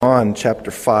John chapter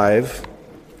 5.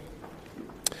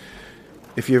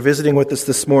 If you're visiting with us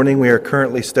this morning, we are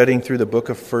currently studying through the book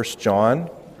of 1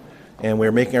 John, and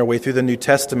we're making our way through the New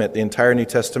Testament, the entire New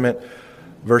Testament,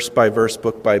 verse by verse,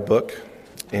 book by book.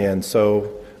 And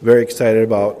so, very excited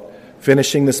about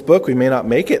finishing this book. We may not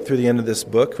make it through the end of this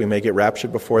book. We may get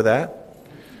raptured before that.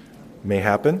 May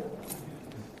happen.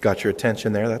 Got your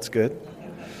attention there. That's good.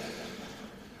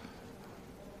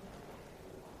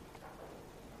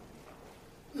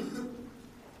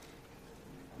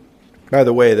 By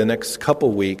the way, the next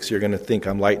couple weeks, you're going to think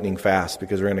I'm lightning fast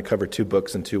because we're going to cover 2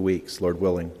 books in 2 weeks, Lord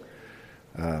willing,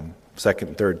 2nd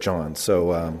and 3rd John.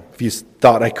 So if you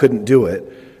thought I couldn't do it,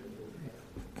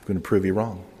 I'm going to prove you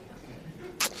wrong.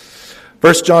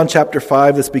 1 John chapter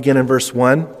 5, let's begin in verse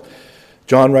 1.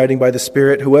 John writing by the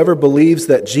Spirit, "Whoever believes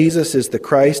that Jesus is the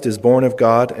Christ is born of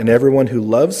God, and everyone who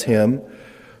loves him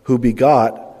who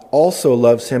begot also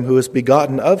loves him who is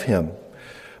begotten of him.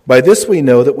 By this we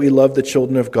know that we love the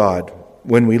children of God,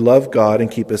 when we love God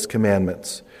and keep his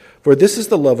commandments. For this is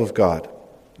the love of God,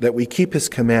 that we keep his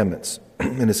commandments,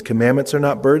 and his commandments are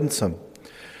not burdensome.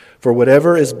 For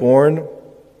whatever is born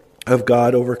of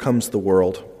God overcomes the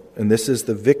world, and this is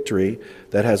the victory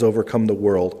that has overcome the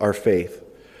world, our faith.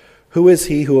 Who is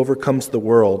he who overcomes the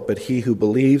world but he who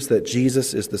believes that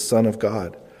Jesus is the Son of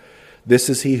God? This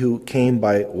is he who came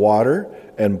by water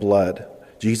and blood,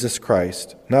 Jesus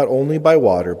Christ, not only by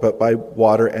water, but by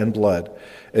water and blood.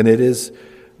 And it is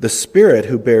the Spirit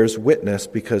who bears witness,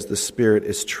 because the Spirit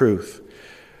is truth.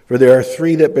 For there are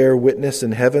 3 that bear witness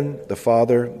in heaven, the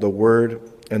Father, the Word,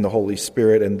 and the Holy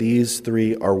Spirit, and these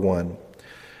 3 are one.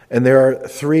 And there are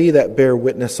 3 that bear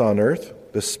witness on earth,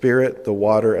 the Spirit, the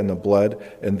water, and the blood,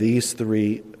 and these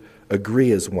 3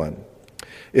 agree as one.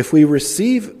 If we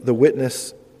receive the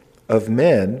witness of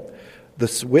men,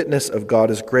 the witness of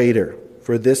God is greater.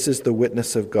 For this is the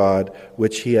witness of God,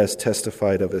 which he has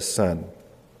testified of his Son.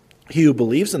 He who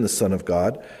believes in the Son of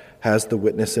God has the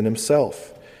witness in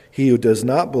himself. He who does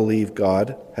not believe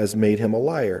God has made him a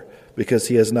liar, because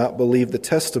he has not believed the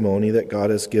testimony that God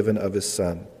has given of his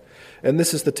Son. And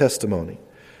this is the testimony,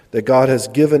 that God has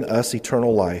given us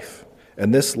eternal life,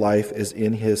 and this life is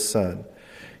in his Son.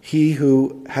 He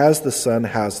who has the Son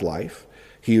has life.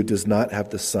 He who does not have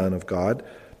the Son of God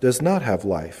does not have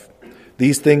life.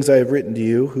 These things I have written to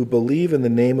you who believe in the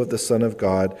name of the Son of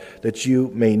God, that you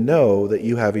may know that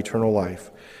you have eternal life,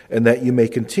 and that you may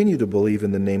continue to believe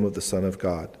in the name of the Son of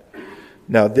God.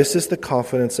 Now this is the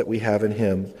confidence that we have in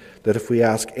him, that if we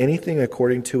ask anything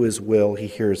according to his will, he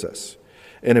hears us.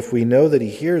 And if we know that he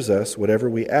hears us, whatever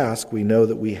we ask, we know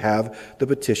that we have the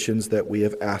petitions that we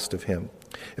have asked of him.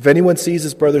 If anyone sees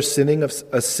his brother sinning of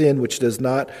a sin which does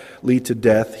not lead to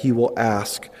death, he will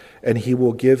ask, and he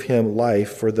will give him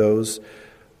life for those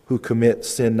who commit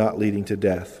sin not leading to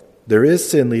death. There is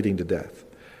sin leading to death.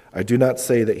 I do not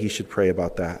say that he should pray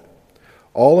about that.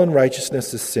 All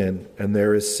unrighteousness is sin, and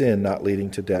there is sin not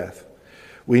leading to death.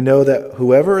 We know that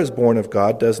whoever is born of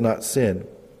God does not sin,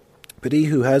 but he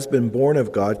who has been born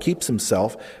of God keeps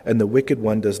himself, and the wicked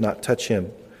one does not touch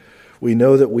him. We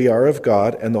know that we are of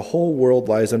God, and the whole world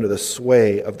lies under the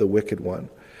sway of the wicked one.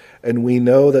 And we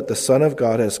know that the Son of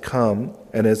God has come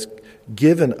and has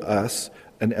given us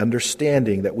an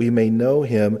understanding that we may know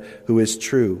him who is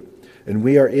true. And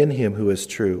we are in him who is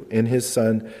true, in his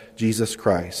Son, Jesus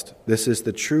Christ. This is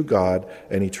the true God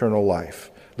and eternal life.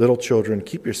 Little children,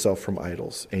 keep yourself from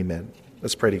idols. Amen.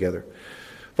 Let's pray together.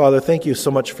 Father, thank you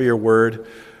so much for your word.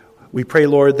 We pray,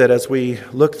 Lord, that as we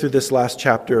look through this last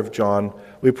chapter of John,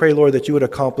 we pray, Lord, that you would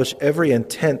accomplish every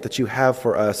intent that you have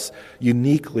for us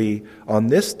uniquely on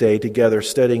this day together,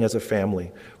 studying as a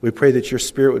family. We pray that your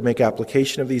Spirit would make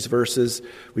application of these verses.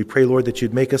 We pray, Lord, that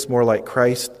you'd make us more like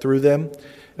Christ through them.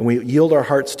 And we yield our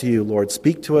hearts to you, Lord.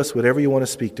 Speak to us whatever you want to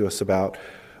speak to us about.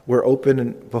 We're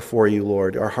open before you,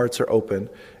 Lord. Our hearts are open,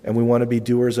 and we want to be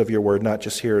doers of your word, not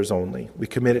just hearers only. We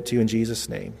commit it to you in Jesus'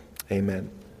 name. Amen.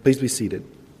 Please be seated.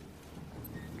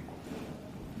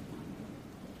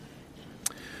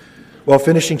 Well,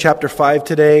 finishing chapter 5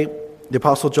 today, the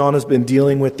Apostle John has been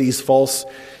dealing with these false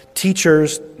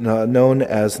teachers known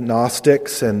as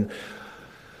Gnostics. And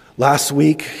last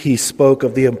week, he spoke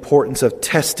of the importance of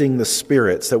testing the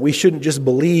spirits, that we shouldn't just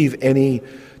believe any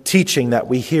teaching that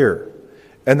we hear.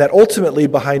 And that ultimately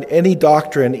behind any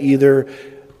doctrine,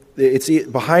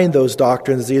 behind those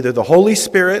doctrines is either the Holy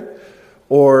Spirit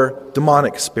or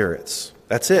demonic spirits.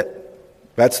 That's it.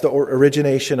 That's the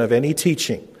origination of any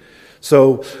teaching.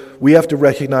 So we have to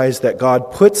recognize that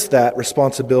God puts that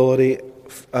responsibility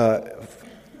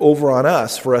over on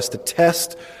us for us to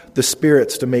test the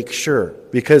spirits to make sure.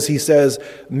 Because he says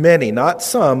many, not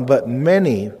some, but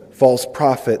many false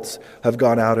prophets have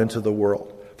gone out into the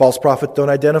world. False prophets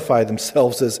don't identify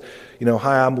themselves as,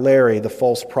 hi, I'm Larry, the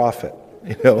false prophet.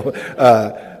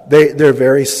 They're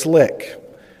very slick.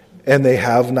 And they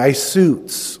have nice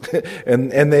suits,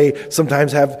 and they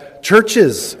sometimes have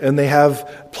churches, and they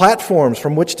have platforms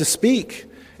from which to speak.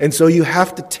 And so you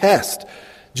have to test.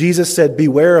 Jesus said,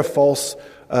 beware of false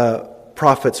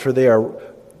prophets, for they are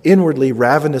inwardly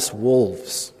ravenous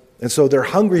wolves. And so they're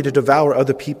hungry to devour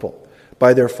other people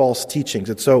by their false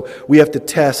teachings. And so we have to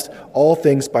test all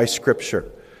things by Scripture.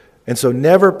 And so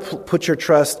never put your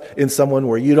trust in someone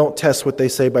where you don't test what they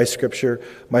say by Scripture,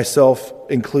 myself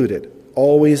included.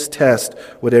 Always test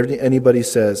whatever anybody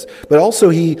says. But also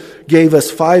he gave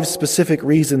us 5 specific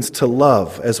reasons to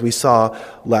love, as we saw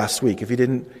last week. If you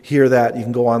didn't hear that, you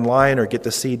can go online or get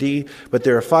the CD. But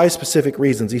there are 5 specific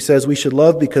reasons. He says we should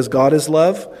love because God is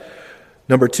love.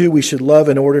 Number 2, we should love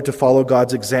in order to follow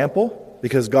God's example,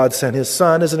 because God sent His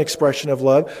Son as an expression of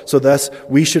love. So thus,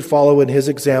 we should follow in His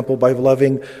example by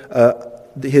loving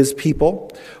His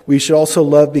people. We should also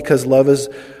love because love is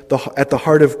at the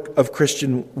heart of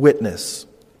Christian witness.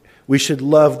 We should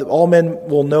love. All men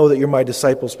will know that you're my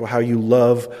disciples for how you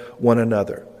love one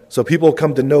another. So people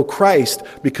come to know Christ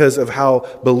because of how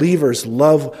believers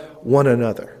love one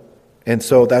another. And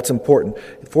so that's important.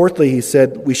 Fourthly, he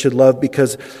said we should love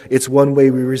because it's one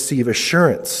way we receive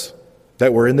assurance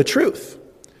that we're in the truth.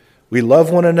 We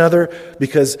love one another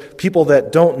because people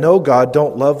that don't know God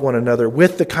don't love one another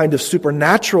with the kind of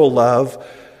supernatural love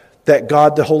that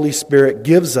God, the Holy Spirit,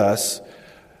 gives us,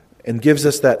 and gives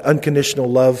us that unconditional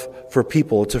love for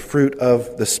people. It's a fruit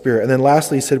of the Spirit. And then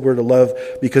lastly, he said we're to love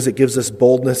because it gives us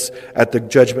boldness at the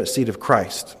judgment seat of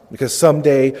Christ. Because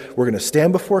someday we're going to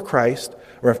stand before Christ,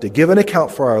 we're going to have to give an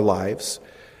account for our lives,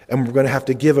 and we're going to have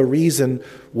to give a reason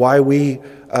why we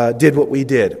did what we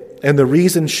did. And the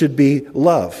reason should be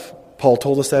love. Paul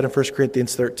told us that in 1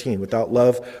 Corinthians 13. Without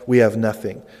love, we have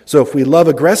nothing. So if we love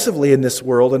aggressively in this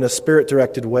world in a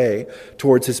Spirit-directed way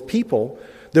towards His people,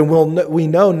 then we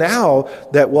know now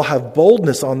that we'll have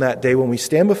boldness on that day when we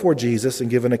stand before Jesus and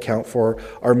give an account for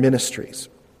our ministries.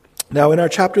 Now, in our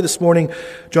chapter this morning,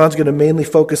 John's going to mainly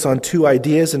focus on 2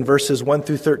 ideas in verses 1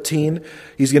 through 13.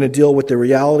 He's going to deal with the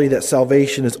reality that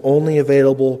salvation is only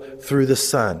available through the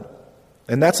Son.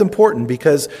 And that's important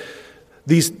because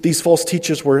these false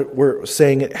teachers were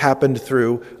saying it happened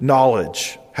through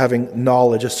knowledge, having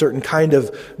knowledge, a certain kind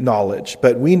of knowledge.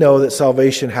 But we know that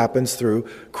salvation happens through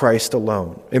Christ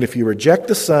alone. And if you reject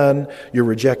the Son, you're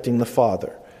rejecting the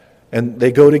Father. And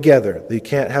they go together. You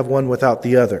can't have one without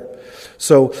the other.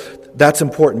 So that's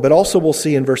important. But also we'll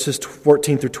see in verses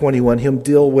 14 through 21, him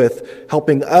deal with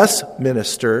helping us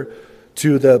minister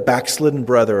to the backslidden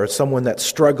brother or someone that's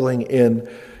struggling in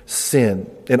sin.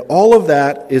 And all of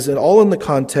that is all in the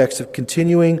context of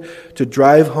continuing to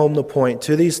drive home the point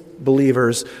to these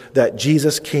believers that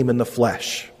Jesus came in the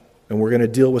flesh. And we're going to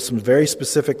deal with some very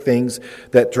specific things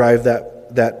that drive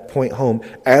that point home,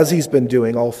 as he's been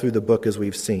doing all through the book as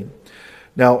we've seen.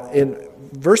 Now, in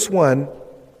verse 1,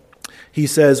 he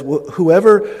says,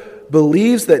 whoever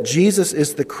believes that Jesus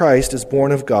is the Christ is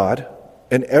born of God,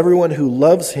 and everyone who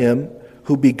loves him,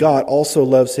 who begot, also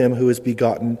loves him who is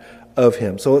begotten of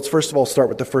him. So let's first of all start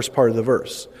with the first part of the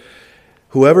verse.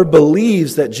 Whoever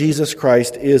believes that Jesus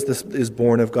Christ is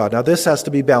born of God. Now this has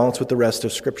to be balanced with the rest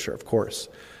of Scripture, of course.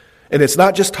 And it's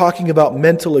not just talking about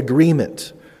mental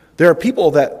agreement. There are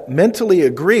people that mentally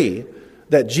agree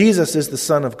that Jesus is the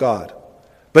Son of God,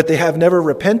 but they have never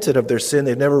repented of their sin.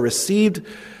 They've never received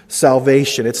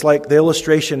salvation. It's like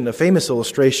the famous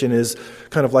illustration is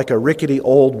kind of like a rickety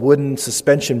old wooden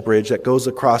suspension bridge that goes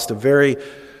across a very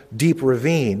deep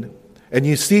ravine. And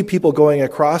you see people going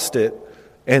across it,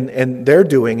 and they're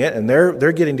doing it, and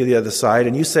they're getting to the other side,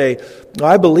 and you say,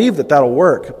 I believe that'll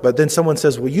work. But then someone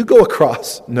says, well, you go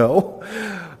across. No,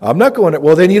 I'm not going.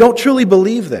 Well, then you don't truly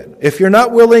believe then. If you're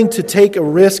not willing to take a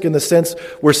risk in the sense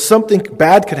where something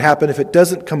bad could happen if it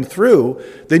doesn't come through,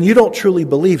 then you don't truly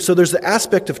believe. So there's the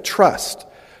aspect of trust.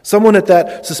 Someone at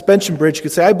that suspension bridge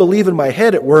could say, I believe in my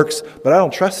head it works, but I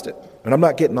don't trust it, and I'm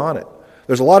not getting on it.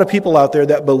 There's a lot of people out there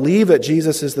that believe that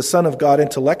Jesus is the Son of God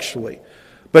intellectually,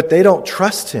 but they don't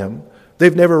trust him.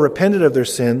 They've never repented of their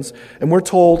sins. And we're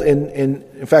told,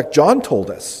 in fact, John told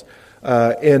us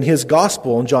in his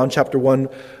gospel, in John chapter 1,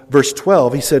 verse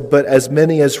 12, he said, but as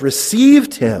many as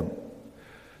received him,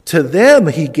 to them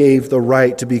he gave the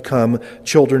right to become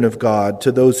children of God,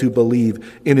 to those who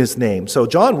believe in his name. So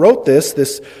John wrote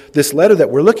this letter that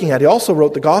we're looking at. He also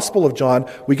wrote the Gospel of John.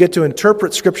 We get to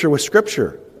interpret Scripture with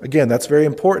Scripture. Again, that's very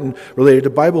important related to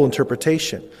Bible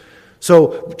interpretation.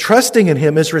 So trusting in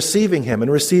him is receiving him,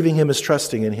 and receiving him is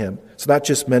trusting in him. It's not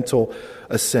just mental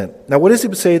assent. Now, what does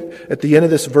he say at the end of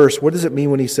this verse? What does it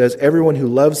mean when he says, everyone who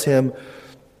loves him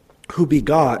who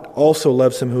begot also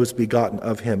loves him who is begotten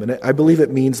of him? And I believe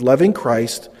it means loving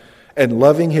Christ and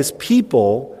loving his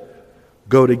people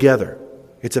go together.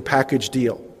 It's a package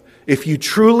deal. If you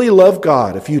truly love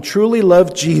God, if you truly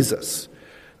love Jesus,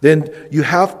 then you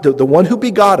have the one who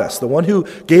begot us, the one who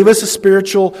gave us a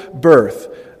spiritual birth,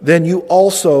 then you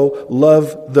also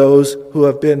love those who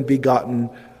have been begotten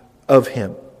of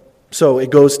him. So it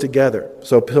goes together.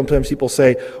 So sometimes people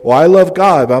say, well, I love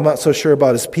God, but I'm not so sure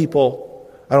about his people.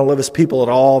 I don't love his people at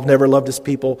all. I've never loved his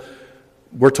people.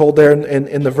 We're told there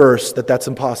in the verse that that's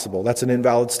impossible. That's an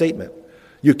invalid statement.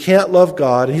 You can't love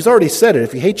God. And he's already said it.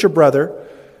 If you hate your brother,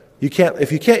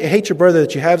 if you can't hate your brother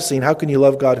that you have seen, how can you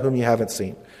love God whom you haven't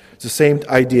seen? It's the same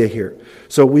idea here.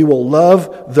 So we will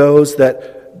love those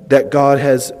that God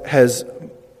has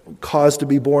caused to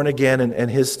be born again,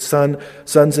 and his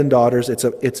sons and daughters.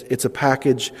 It's a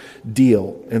package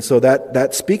deal. And so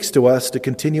that speaks to us to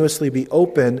continuously be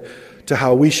open to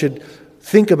how we should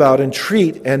think about and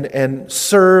treat and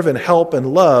serve and help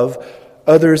and love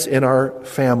others in our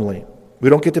family. We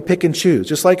don't get to pick and choose,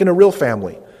 just like in a real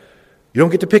family. You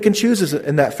don't get to pick and choose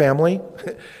in that family,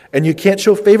 and you can't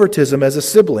show favoritism as a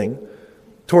sibling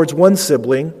towards one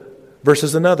sibling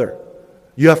versus another.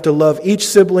 You have to love each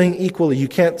sibling equally. You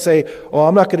can't say, oh,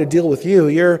 I'm not going to deal with you.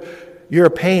 You're a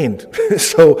pain.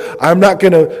 So I'm not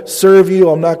going to serve you.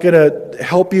 I'm not going to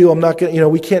help you. I'm not going to,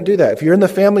 we can't do that. If you're in the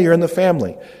family, you're in the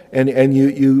family. And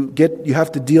you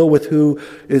have to deal with who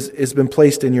has been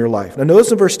placed in your life. Now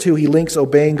notice in verse 2, he links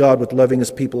obeying God with loving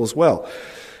his people as well.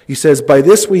 He says, by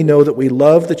this we know that we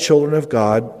love the children of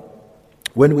God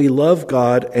when we love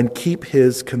God and keep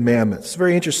his commandments. It's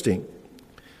very interesting.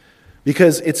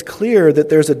 Because it's clear that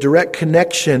there's a direct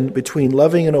connection between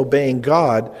loving and obeying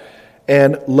God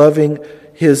and loving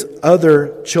his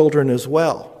other children as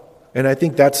well. And I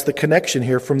think that's the connection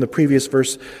here from the previous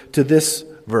verse to this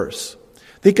verse.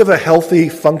 Think of a healthy,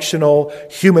 functional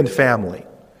human family.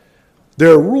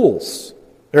 There are rules.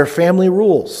 There are family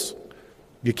rules.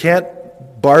 You can't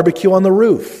barbecue on the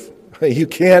roof. You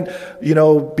can't,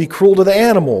 be cruel to the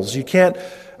animals. You can't...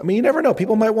 you never know.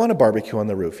 People might want to barbecue on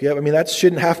the roof. Yeah, that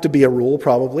shouldn't have to be a rule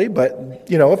probably, but,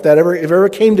 if it ever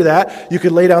came to that, you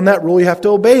could lay down that rule, you have to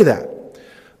obey that.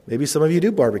 Maybe some of you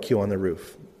do barbecue on the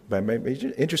roof. But it might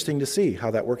be interesting to see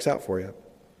how that works out for you.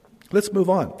 Let's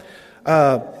move on.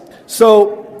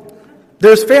 So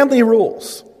there's family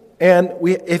rules. And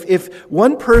if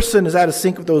one person is out of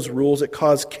sync with those rules, it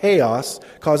causes chaos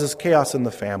in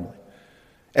the family.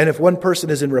 And if one person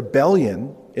is in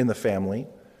rebellion in the family,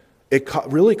 it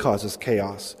really causes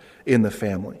chaos in the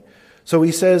family. So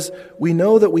he says, we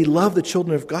know that we love the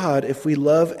children of God if we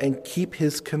love and keep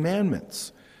his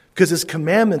commandments. Because his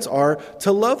commandments are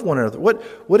to love one another.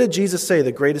 What did Jesus say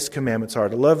the greatest commandments are?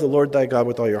 To love the Lord thy God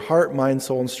with all your heart, mind,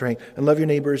 soul, and strength, and love your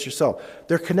neighbor as yourself.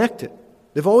 They're connected.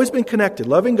 They've always been connected.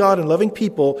 Loving God and loving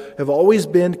people have always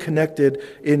been connected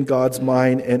in God's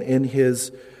mind and in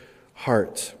his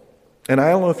heart. And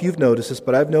I don't know if you've noticed this,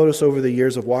 but I've noticed over the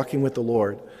years of walking with the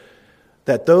Lord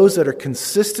that those that are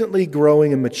consistently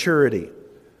growing in maturity,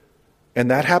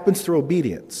 and that happens through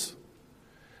obedience,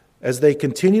 as they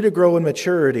continue to grow in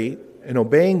maturity and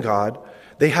obeying God,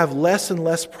 they have less and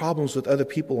less problems with other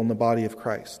people in the body of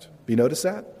Christ. Have you noticed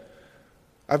that?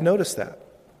 I've noticed that.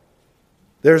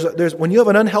 There's when you have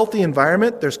an unhealthy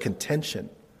environment, there's contention.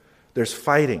 There's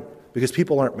fighting because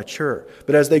people aren't mature.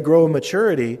 But as they grow in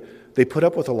maturity, they put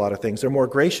up with a lot of things. They're more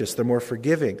gracious. They're more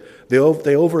forgiving. They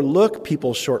overlook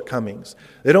people's shortcomings.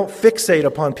 They don't fixate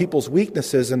upon people's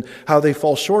weaknesses and how they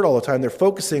fall short all the time. They're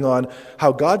focusing on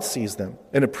how God sees them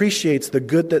and appreciates the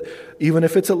good that, even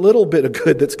if it's a little bit of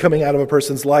good that's coming out of a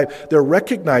person's life, they're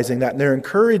recognizing that and they're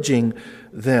encouraging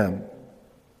them.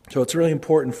 So it's really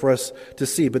important for us to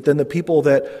see. But then the people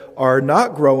that are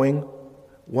not growing,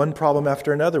 one problem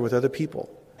after another with other people.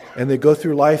 And they go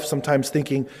through life sometimes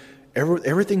thinking,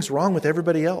 everything's wrong with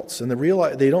everybody else, and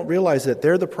they don't realize that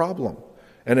they're the problem.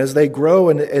 And as they grow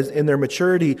in their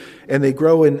maturity and they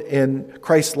grow in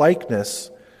Christ's likeness,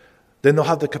 then they'll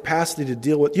have the capacity to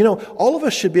deal with... all of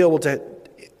us should be able to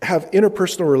have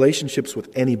interpersonal relationships with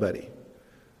anybody.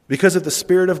 Because of the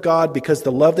Spirit of God, because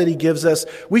the love that he gives us,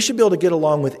 we should be able to get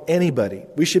along with anybody.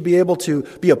 We should be able to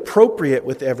be appropriate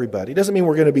with everybody. It doesn't mean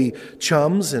we're going to be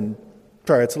chums and...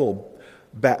 Sorry, it's a little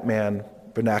Batman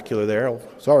vernacular there.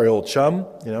 Sorry, old chum,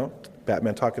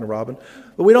 Batman talking to Robin.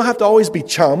 But we don't have to always be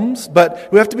chums, but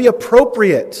we have to be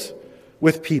appropriate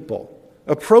with people.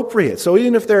 Appropriate. So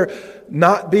even if they're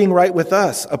not being right with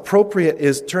us, appropriate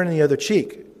is turning the other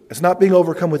cheek. It's not being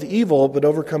overcome with evil, but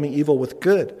overcoming evil with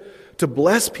good. To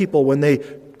bless people when they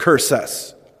curse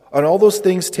us. And all those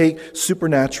things take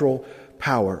supernatural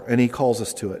power, and he calls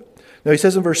us to it. Now he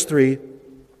says in verse 3,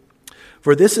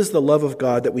 "For this is the love of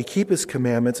God, that we keep his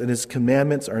commandments, and his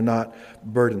commandments are not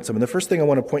burdensome." And the first thing I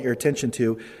want to point your attention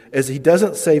to is he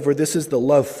doesn't say, "For this is the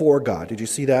love for God." Did you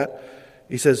see that?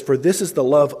 He says, "For this is the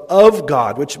love of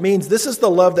God," which means this is the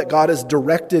love that God has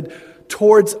directed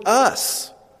towards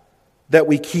us, that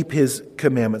we keep his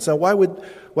commandments. Now, why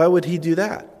would he do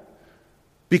that?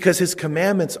 Because his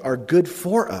commandments are good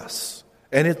for us,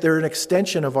 and they're an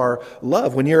extension of our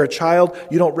love. When you're a child,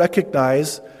 you don't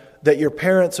recognize that your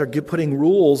parents are putting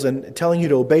rules and telling you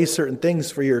to obey certain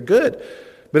things for your good.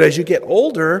 But as you get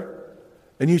older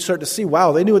and you start to see,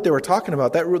 wow, they knew what they were talking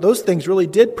about. Those things really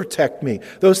did protect me.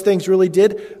 Those things really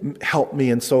did help me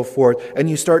and so forth. And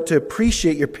you start to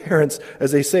appreciate your parents,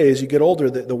 as they say, as you get older,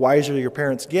 the wiser your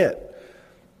parents get.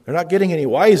 They're not getting any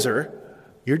wiser.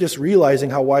 You're just realizing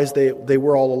how wise they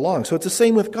were all along. So it's the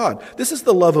same with God. This is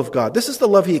the love of God. This is the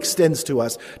love he extends to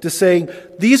us, to saying,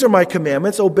 these are my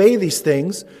commandments, obey these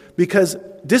things, because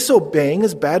disobeying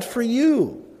is bad for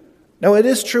you. Now it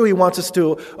is true he wants us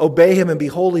to obey him and be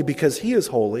holy because he is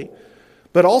holy,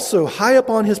 but also high up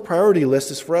on his priority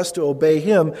list is for us to obey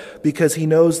him because he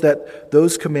knows that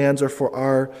those commands are for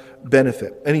our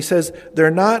benefit. And he says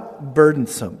they're not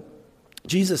burdensome.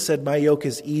 Jesus said, "My yoke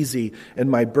is easy and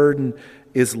my burden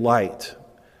is light."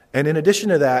 And in addition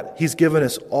to that, he's given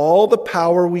us all the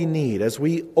power we need as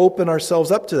we open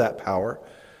ourselves up to that power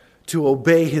to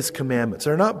obey his commandments.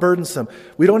 They're not burdensome.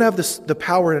 We don't have the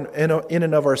power in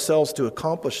and of ourselves to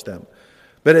accomplish them.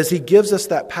 But as he gives us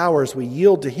that power, as we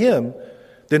yield to him,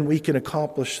 then we can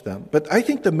accomplish them. But I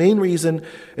think the main reason,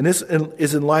 and this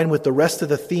is in line with the rest of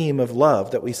the theme of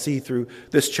love that we see through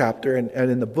this chapter and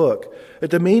in the book, that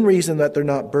the main reason that they're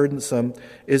not burdensome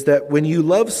is that when you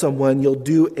love someone, you'll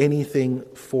do anything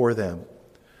for them.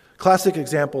 Classic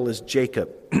example is Jacob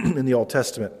in the Old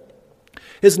Testament.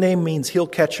 His name means heel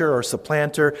catcher or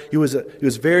supplanter. He was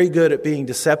very good at being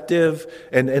deceptive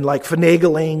and like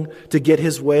finagling to get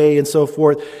his way and so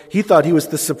forth. He thought he was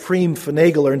the supreme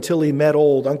finagler until he met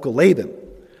old Uncle Laban.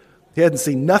 He hadn't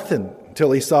seen nothing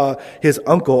until he saw his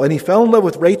uncle. And he fell in love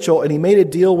with Rachel, and he made a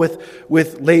deal with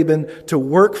Laban to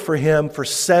work for him for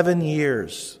 7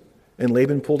 years. And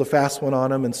Laban pulled a fast one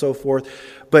on him and so forth.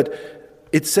 But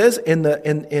it says in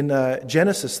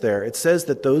Genesis there, it says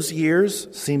that those years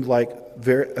seemed like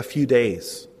a few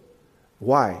days.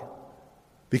 Why?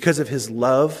 Because of his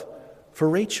love for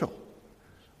Rachel.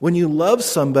 When you love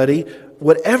somebody,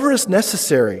 whatever is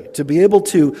necessary to be able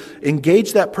to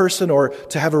engage that person or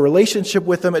to have a relationship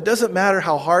with them, it doesn't matter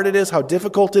how hard it is, how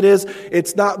difficult it is,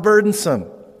 it's not burdensome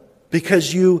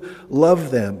because you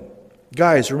love them.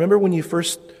 Guys, remember when you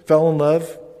first fell in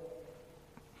love?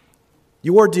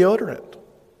 You wore deodorant.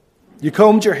 You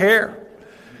combed your hair.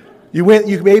 You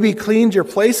maybe cleaned your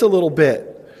place a little bit.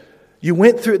 You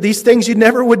went through these things you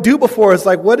never would do before. It's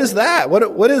like, what is that?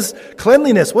 What is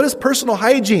cleanliness? What is personal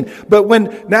hygiene? But when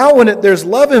there's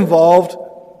love involved,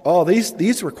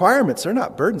 these requirements are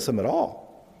not burdensome at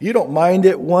all. You don't mind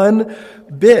it one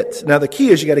bit. Now the key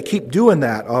is you got to keep doing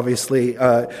that, obviously,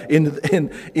 in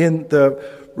the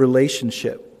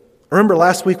relationship. Remember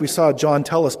last week we saw John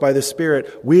tell us by the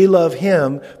Spirit, we love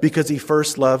him because he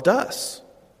first loved us.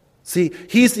 See,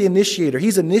 he's the initiator.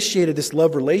 He's initiated this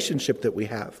love relationship that we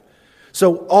have.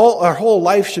 So our whole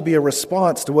life should be a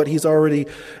response to what he's already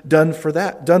done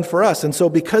for us. And so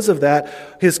because of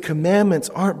that, his commandments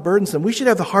aren't burdensome. We should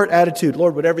have the heart attitude,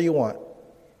 Lord, whatever you want.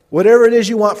 Whatever it is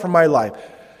you want from my life.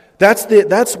 That's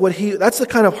the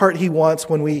kind of heart he wants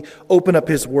when we open up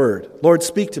his word. Lord,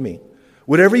 speak to me.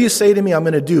 Whatever you say to me, I'm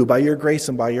going to do by your grace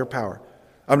and by your power.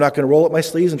 I'm not going to roll up my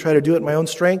sleeves and try to do it in my own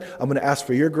strength. I'm going to ask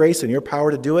for your grace and your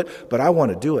power to do it, but I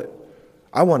want to do it.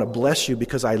 I want to bless you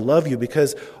because I love you,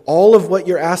 because all of what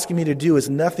you're asking me to do is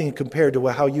nothing compared to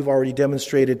how you've already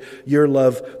demonstrated your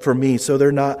love for me, so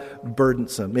they're not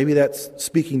burdensome. Maybe that's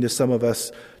speaking to some of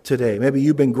us today. Maybe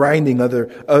you've been grinding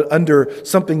under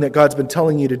something that God's been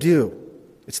telling you to do.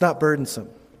 It's not burdensome.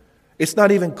 It's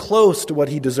not even close to what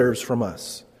he deserves from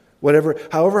us.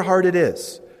 However hard it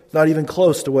is, it's not even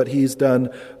close to what he's done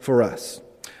for us.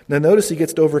 Now notice he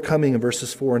gets to overcoming in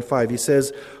verses 4 and 5. He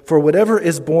says, "For whatever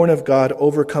is born of God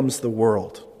overcomes the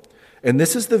world. And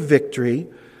this is the victory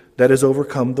that has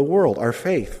overcome the world, our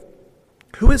faith.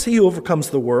 Who is he who overcomes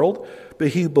the world? But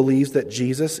he who believes that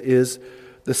Jesus is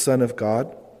the Son of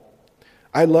God."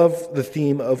 I love the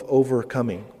theme of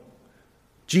overcoming.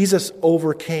 Jesus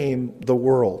overcame the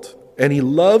world. And he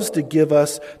loves to give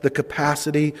us the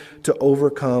capacity to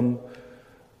overcome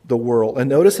the world. And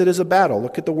notice it is a battle.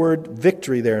 Look at the word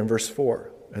victory there in verse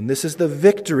 4. And this is the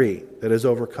victory that has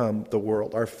overcome the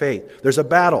world, our faith. There's a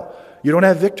battle. You don't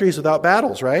have victories without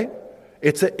battles, right?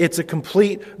 It's a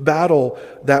complete battle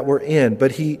that we're in.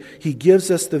 But he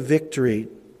gives us the victory.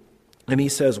 And he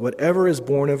says, whatever is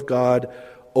born of God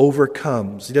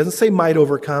overcomes. He doesn't say might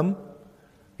overcome.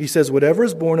 He says, whatever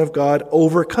is born of God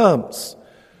overcomes.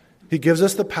 He gives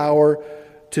us the power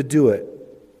to do it.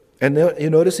 And you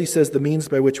notice he says the means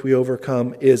by which we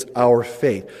overcome is our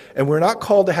faith. And we're not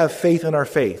called to have faith in our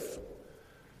faith.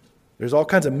 There's all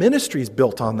kinds of ministries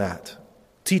built on that,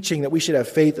 teaching that we should have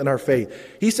faith in our faith.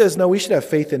 He says, no, we should have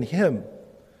faith in Him.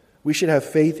 We should have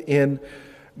faith in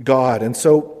God. And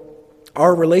so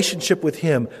our relationship with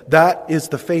Him, that is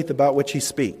the faith about which He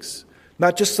speaks.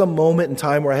 Not just some moment in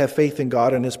time where I have faith in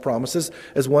God and His promises,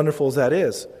 as wonderful as that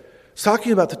is. It's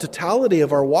talking about the totality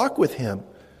of our walk with Him.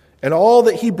 And all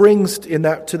that He brings to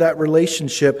that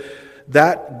relationship,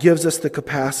 that gives us the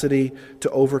capacity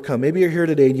to overcome. Maybe you're here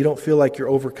today and you don't feel like you're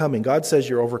overcoming. God says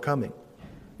you're overcoming.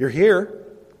 You're here.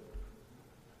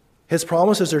 His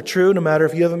promises are true no matter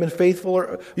if you haven't been faithful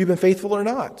or you've been faithful or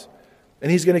not. And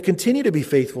He's going to continue to be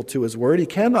faithful to His word. He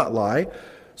cannot lie.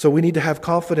 So we need to have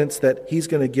confidence that He's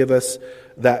going to give us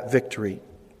that victory.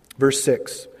 Verse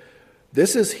 6.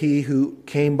 This is He who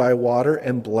came by water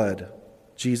and blood,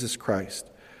 Jesus Christ.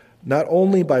 Not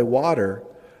only by water,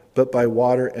 but by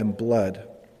water and blood.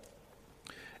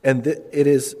 And it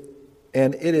is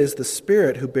the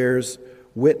Spirit who bears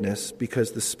witness,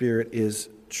 because the Spirit is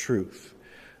truth.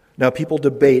 Now, people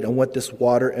debate on what this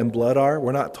water and blood are.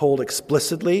 We're not told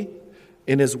explicitly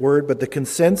in His word, but the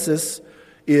consensus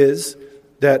is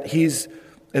that He's,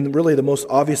 and really the most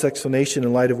obvious explanation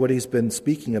in light of what He's been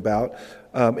speaking about,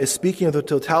 is speaking of the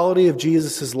totality of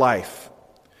Jesus' life.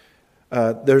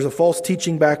 There's a false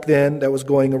teaching back then that was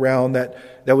going around that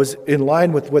was in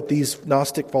line with what these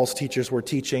Gnostic false teachers were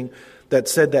teaching, that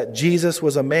said that Jesus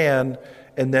was a man,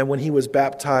 and then when He was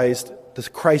baptized, the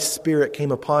Christ Spirit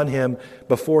came upon Him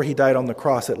before He died on the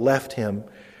cross. It left Him.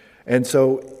 And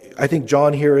so I think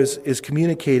John here is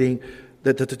communicating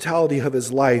that the totality of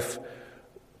His life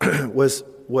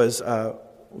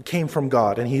came from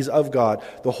God, and He's of God,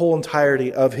 the whole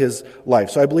entirety of His life.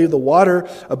 So I believe the water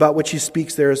about which He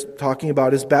speaks there is talking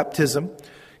about His baptism.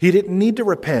 He didn't need to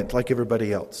repent like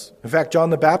everybody else. In fact, John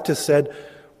the Baptist said,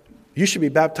 you should be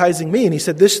baptizing me. And he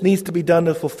said, this needs to be done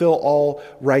to fulfill all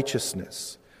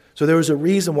righteousness. So there was a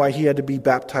reason why He had to be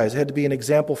baptized. It had to be an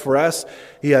example for us.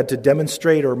 He had to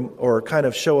demonstrate or kind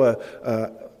of show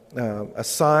a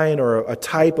sign or a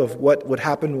type of what would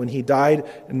happen when He died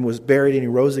and was buried and He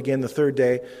rose again the third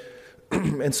day.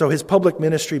 And so His public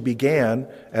ministry began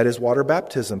at His water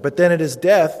baptism. But then at His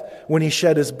death, when He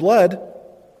shed His blood,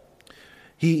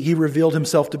 He revealed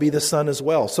Himself to be the Son as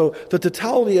well. So the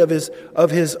totality of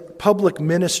his public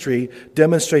ministry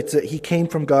demonstrates that He came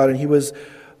from God and He was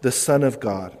the Son of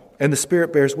God. And the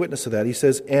Spirit bears witness of that. He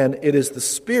says, and it is the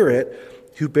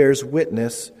Spirit who bears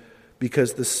witness,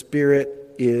 because the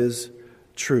Spirit is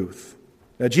truth.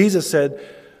 Now, Jesus said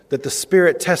that the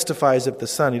Spirit testifies of the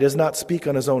Son. He does not speak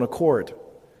on His own accord.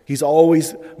 He's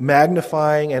always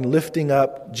magnifying and lifting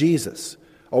up Jesus,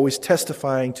 always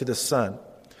testifying to the Son.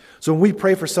 So when we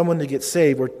pray for someone to get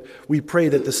saved, we pray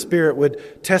that the Spirit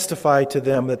would testify to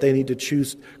them that they need to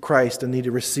choose Christ and need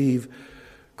to receive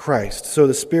Christ. So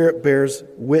the Spirit bears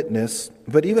witness,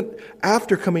 but even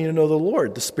after coming to know the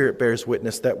Lord, the Spirit bears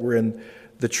witness that we're in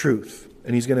the truth.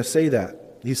 And He's going to say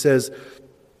that. He says,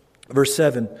 verse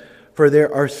 7, for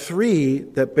there are three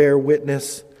that bear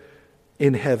witness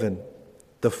in heaven,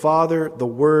 the Father, the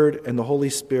Word, and the Holy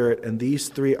Spirit, and these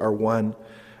three are one.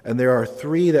 And there are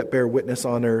three that bear witness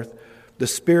on earth, the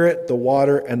Spirit, the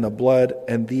water, and the blood,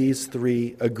 and these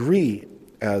three agree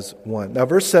as one. Now,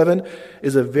 verse 7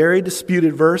 is a very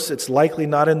disputed verse. It's likely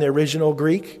not in the original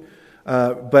Greek,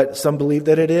 but some believe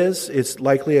that it is. It's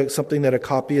likely something that a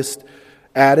copyist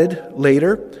added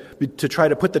later to try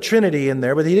to put the Trinity in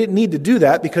there, but he didn't need to do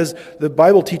that because the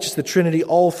Bible teaches the Trinity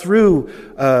all through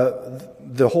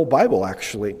the whole Bible,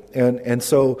 actually. And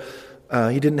so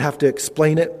he didn't have to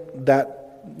explain it that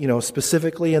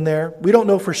specifically in there. We don't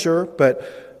know for sure,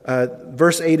 but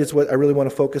verse 8 is what I really want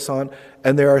to focus on.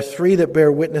 And there are three that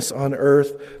bear witness on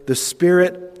earth, the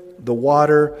Spirit, the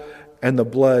water, and the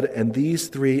blood, and these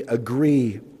three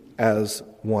agree as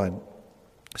one.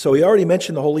 So he already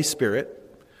mentioned the Holy Spirit.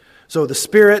 So the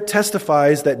Spirit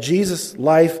testifies that Jesus'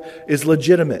 life is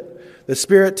legitimate. The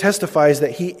Spirit testifies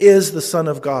that He is the Son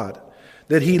of God,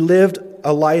 that He lived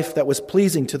a life that was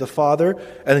pleasing to the Father,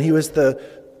 and He was the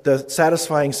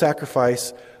satisfying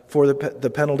sacrifice for the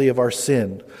penalty of our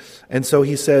sin. And so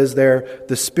he says there,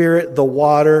 the Spirit, the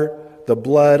water, the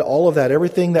blood, all of that,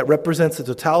 everything that represents the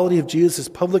totality of Jesus'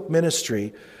 public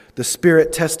ministry, the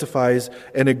Spirit testifies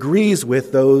and agrees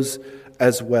with those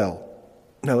as well.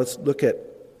 Now let's look at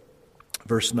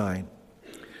verse 9.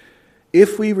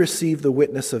 If we receive the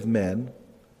witness of men,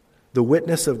 the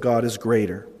witness of God is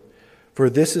greater. For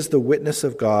this is the witness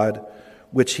of God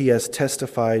which he has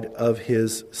testified of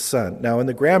his Son. Now in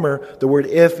the grammar, the word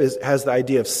if has the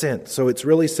idea of since. So it's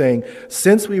really saying,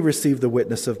 since we receive the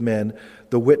witness of men,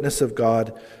 the witness of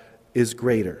God is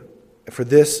greater. For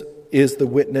this is the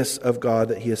witness of God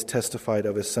that he has testified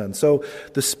of his Son. So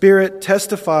the Spirit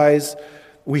testifies.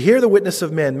 We hear the witness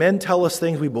of men. Men tell us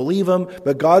things, we believe them,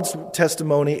 but God's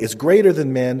testimony is greater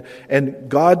than men, and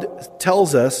God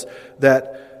tells us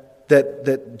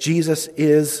that Jesus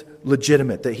is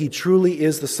legitimate, that he truly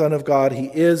is the Son of God. He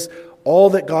is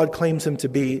all that God claims him to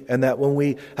be, and that when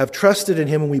we have trusted in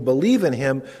him and we believe in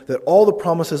him, that all the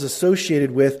promises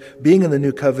associated with being in the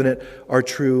new covenant are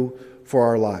true for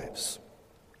our lives.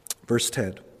 Verse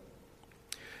 10.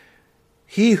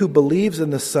 He who believes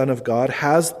in the Son of God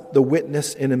has the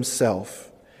witness in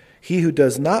himself. He who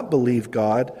does not believe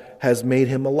God has made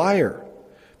him a liar,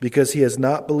 because he has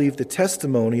not believed the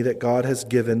testimony that God has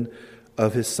given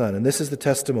of his Son. And this is the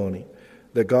testimony,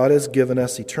 that God has given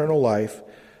us eternal life,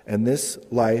 and this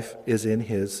life is in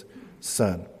his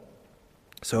Son.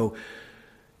 So,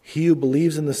 he who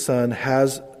believes in the Son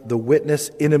has the witness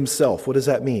in himself. What does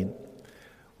that mean?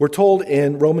 We're told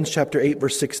in Romans chapter 8,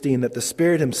 verse 16, that the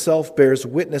Spirit himself bears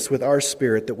witness with our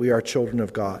spirit that we are children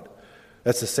of God.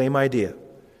 That's the same idea.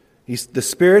 The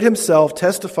Spirit himself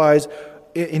testifies,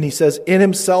 and he says in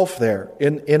himself there,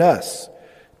 in us.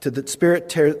 The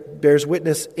Spirit bears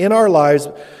witness in our lives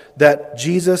that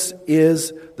Jesus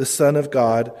is the Son of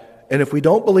God. And if we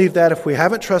don't believe that, if we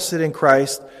haven't trusted in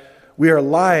Christ, we are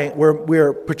lying.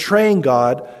 We're portraying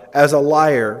God as a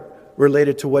liar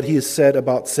related to what he has said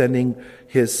about sending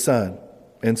his Son.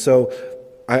 And so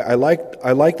I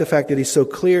like the fact that he's so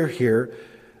clear here,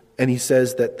 and he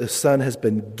says that the Son has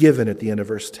been given at the end of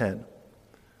verse 10.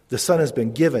 The Son has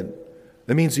been given.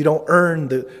 That means you don't earn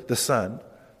the Son.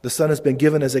 The Son has been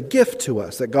given as a gift to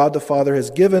us, that God the Father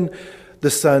has given the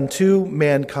Son to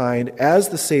mankind as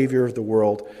the Savior of the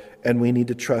world, and we need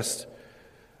to trust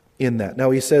in that. Now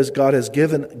he says God has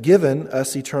given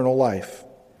us eternal life.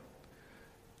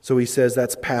 So he says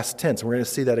that's past tense. We're going to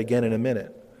see that again in a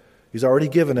minute. He's already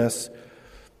given us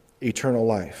eternal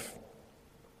life.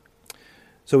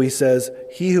 So he says,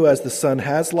 he who has the Son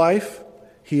has life.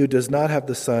 He who does not have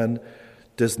the Son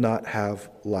does not have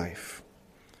life.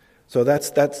 So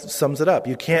that sums it up.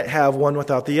 You can't have one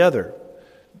without the other.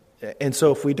 And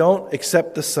so if we don't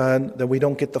accept the Son, then we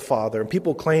don't get the Father. And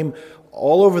people claim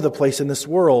all over the place in this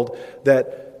world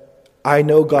that I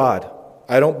know God.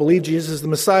 I don't believe Jesus is the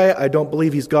Messiah. I don't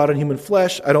believe he's God in human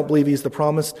flesh. I don't believe he's the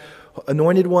promised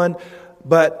anointed one.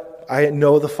 But I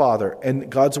know the Father. And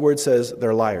God's word says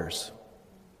they're liars.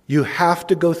 You have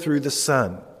to go through the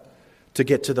Son to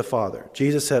get to the Father.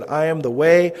 Jesus said, I am the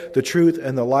way, the truth,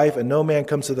 and the life, and no man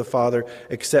comes to the Father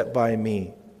except by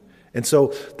me. And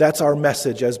so that's our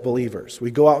message as believers.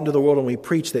 We go out into the world and we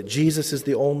preach that Jesus is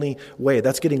the only way.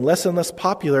 That's getting less and less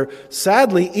popular,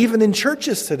 sadly, even in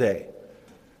churches today.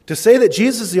 To say that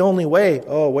Jesus is the only way,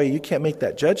 oh wait, you can't make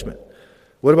that judgment.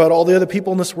 What about all the other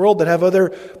people in this world that have other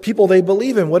people they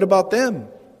believe in? What about them?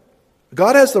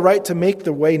 God has the right to make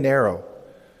the way narrow.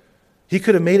 He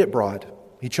could have made it broad.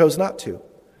 He chose not to.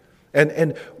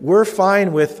 And we're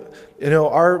fine with,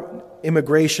 our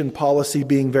immigration policy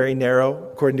being very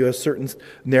narrow, according to a certain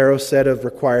narrow set of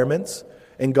requirements.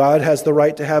 And God has the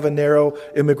right to have a narrow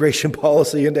immigration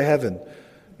policy into heaven.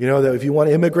 That if you want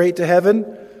to immigrate to heaven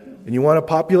and you want to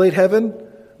populate heaven,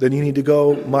 then you need to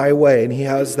go my way. And he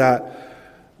has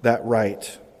that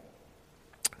right.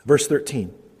 Verse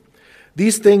 13.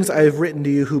 These things I have written to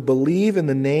you who believe in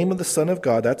the name of the Son of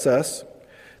God, that's us,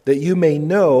 that you may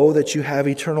know that you have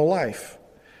eternal life,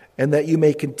 and that you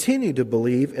may continue to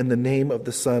believe in the name of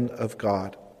the Son of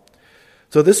God.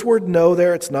 So this word know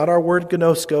there, it's not our word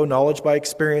gnosko, knowledge by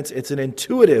experience. It's an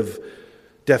intuitive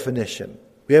definition.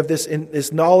 We have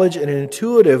this knowledge in an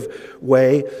intuitive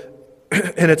way,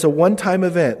 and it's a one-time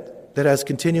event that has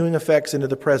continuing effects into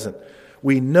the present.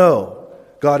 We know.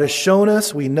 God has shown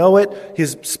us, we know it.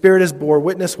 His Spirit has bore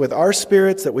witness with our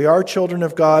spirits that we are children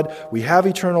of God. We have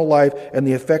eternal life, and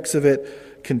the effects of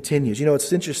it continues.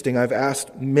 It's interesting. I've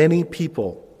asked many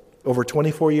people over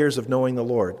 24 years of knowing the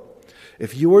Lord,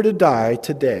 if you were to die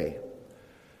today,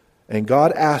 and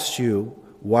God asked you,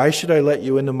 why should I let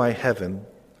you into my heaven?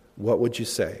 What would you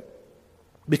say?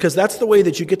 Because that's the way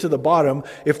that you get to the bottom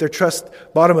of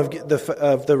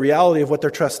the reality of what they're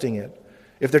trusting in.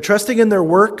 If they're trusting in their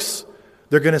works,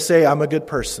 they're going to say, I'm a good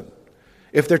person.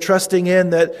 If they're trusting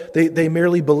in that they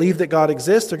merely believe that God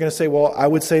exists, they're going to say, well, I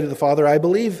would say to the Father, I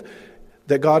believe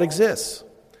that God exists.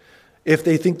 If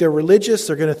they think they're religious,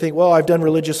 they're going to think, well, I've done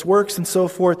religious works and so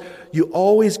forth. You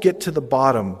always get to the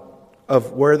bottom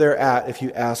of where they're at if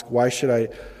you ask, why should I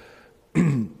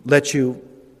let you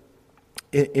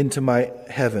into my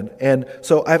heaven? And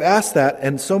so I've asked that,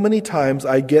 and so many times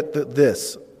I get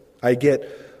this. I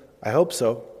hope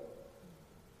so.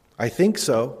 I think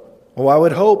so. Well, I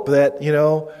would hope that,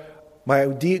 my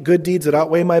good deeds would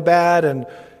outweigh my bad.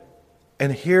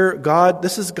 And here,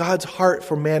 this is God's heart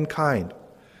for mankind.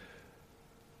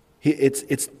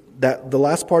 It's that the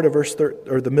last part of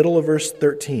the middle of verse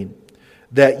 13,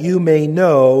 that you may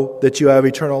know that you have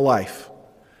eternal life.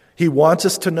 He wants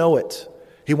us to know it.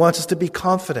 He wants us to be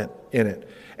confident in it.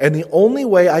 And the only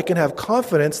way I can have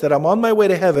confidence that I'm on my way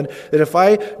to heaven, that if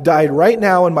I died right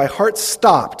now and my heart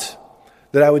stopped,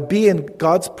 that I would be in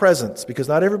God's presence, because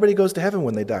not everybody goes to heaven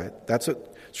when they die. That's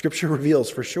what Scripture reveals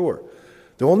for sure.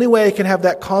 The only way I can have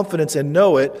that confidence and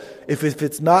know it if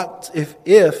it's not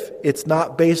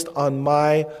based on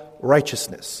my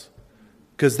righteousness.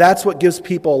 Because that's what gives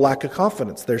people a lack of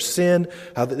confidence. Their sin,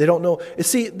 how they don't know. You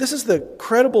see, this is the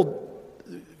credible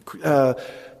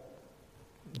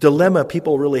dilemma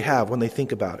people really have when they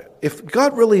think about it. If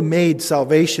God really made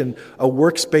salvation a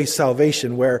works-based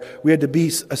salvation where we had to do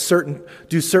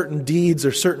certain deeds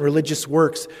or certain religious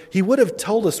works, He would have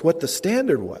told us what the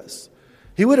standard was.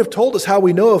 He would have told us how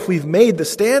we know if we've made the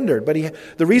standard. But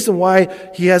the reason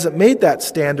why He hasn't made that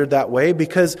standard that way,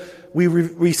 because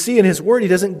we see in His Word He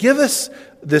doesn't give us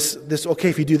this, okay,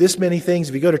 if you do this many things,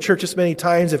 if you go to church this many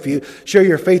times, if you share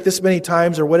your faith this many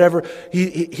times or whatever,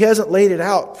 He hasn't laid it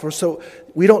out so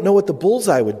we don't know what the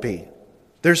bullseye would be.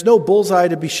 There's no bullseye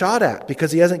to be shot at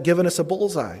because He hasn't given us a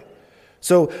bullseye.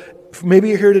 So maybe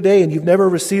you're here today and you've never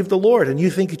received the Lord and you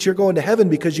think that you're going to heaven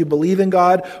because you believe in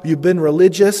God, or you've been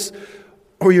religious,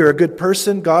 or you're a good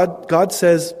person. God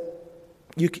says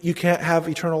you can't have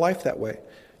eternal life that way.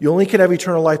 You only can have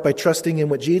eternal life by trusting in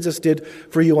what Jesus did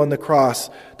for you on the cross,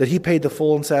 that He paid the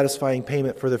full and satisfying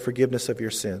payment for the forgiveness of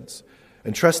your sins,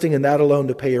 and trusting in that alone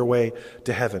to pay your way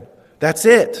to heaven. That's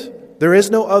it. There is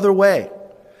no other way.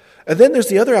 And then there's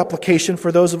the other application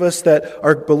for those of us that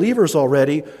are believers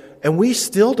already, and we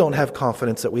still don't have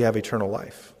confidence that we have eternal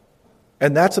life.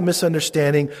 And that's a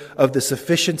misunderstanding of the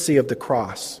sufficiency of the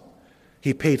cross.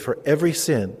 He paid for every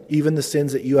sin, even the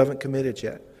sins that you haven't committed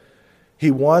yet. He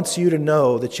wants you to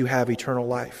know that you have eternal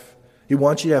life. He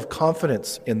wants you to have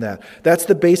confidence in that. That's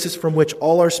the basis from which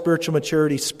all our spiritual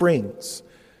maturity springs,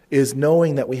 is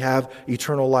knowing that we have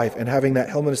eternal life and having that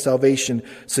helmet of salvation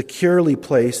securely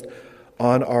placed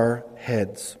on our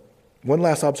heads. One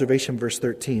last observation, verse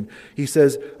 13. He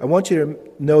says, I want you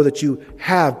to know that you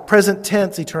have, present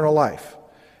tense, eternal life.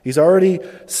 He's already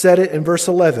said it in verse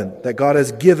 11, that God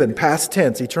has given, past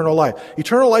tense, eternal life.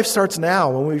 Eternal life starts now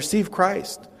when we receive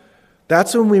Christ.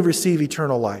 That's when we receive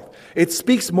eternal life. It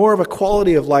speaks more of a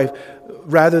quality of life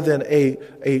rather than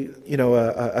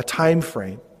a time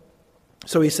frame.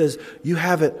 So he says, you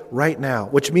have it right now,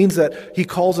 which means that he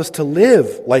calls us to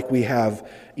live like we have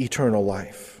eternal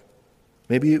life.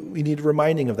 Maybe we need a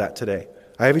reminding of that today.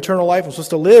 I have eternal life. I'm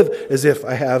supposed to live as if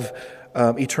I have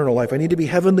eternal life. I need to be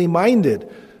heavenly minded.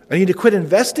 I need to quit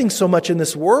investing so much in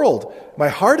this world, my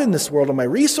heart in this world, and my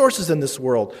resources in this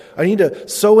world. I need to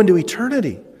sow into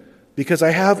eternity because I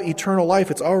have eternal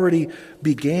life. It's already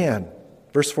began.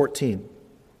 Verse 14.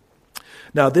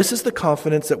 Now this is the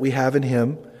confidence that we have in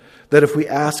Him, that if we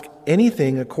ask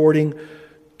anything according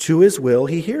to His will,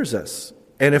 He hears us.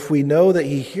 And if we know that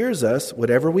He hears us,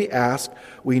 whatever we ask,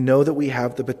 we know that we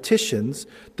have the petitions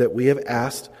that we have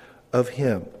asked of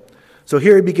Him. So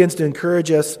here He begins to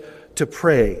encourage us to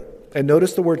pray. And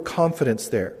notice the word confidence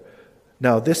there.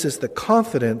 Now this is the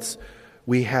confidence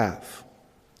we have.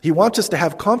 He wants us to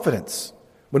have confidence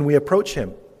when we approach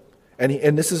Him.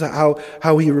 And this is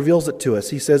how He reveals it to us.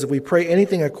 He says, if we pray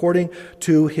anything according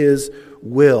to His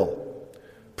will.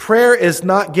 Prayer is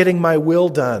not getting my will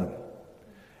done.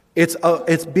 It's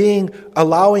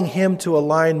allowing Him to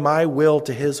align my will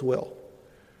to His will.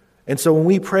 And so when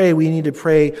we pray, we need to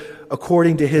pray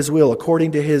according to His will,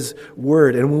 according to His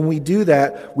word. And when we do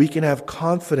that, we can have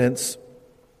confidence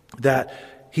that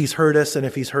He's heard us. And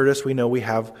if He's heard us, we know we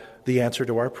have the answer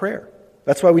to our prayer.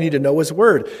 That's why we need to know His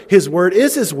word. His word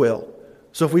is His will.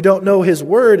 So if we don't know His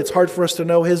word, it's hard for us to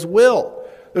know His will.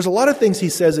 There's a lot of things He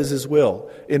says is His will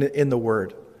in the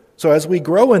word. So as we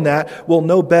grow in that, we'll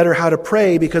know better how to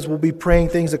pray because we'll be praying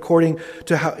things according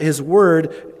to His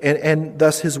Word and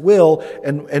thus His will,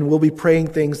 and we'll be praying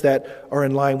things that are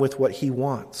in line with what He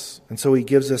wants. And so He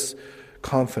gives us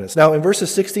confidence. Now in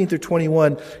verses 16 through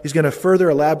 21, He's going to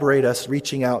further elaborate us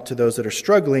reaching out to those that are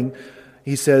struggling.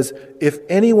 He says, if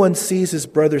anyone sees his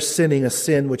brother sinning a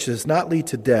sin which does not lead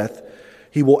to death,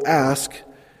 he will ask,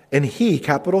 and He,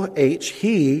 capital H,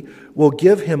 He will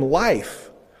give him life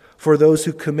for those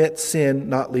who commit sin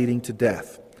not leading to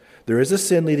death. There is a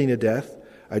sin leading to death.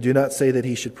 I do not say that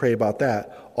he should pray about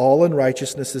that. All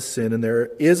unrighteousness is sin, and there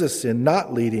is a sin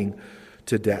not leading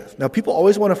to death. Now, people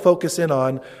always want to focus in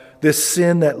on this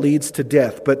sin that leads to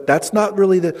death, but that's not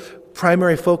really the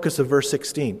primary focus of verse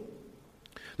 16.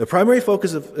 The primary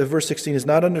focus of verse 16 is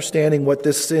not understanding what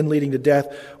this sin leading to death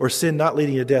or sin not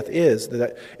leading to death is.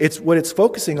 What it's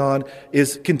focusing on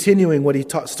is continuing what he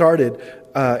started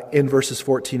in verses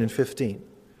 14 and 15.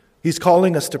 He's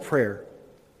calling us to prayer.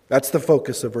 That's the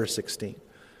focus of verse 16.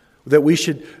 That we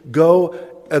should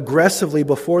go aggressively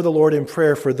before the Lord in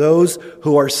prayer for those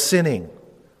who are sinning.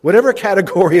 Whatever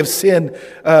category of sin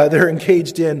they're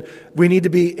engaged in, we need to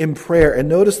be in prayer. And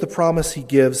notice the promise he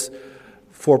gives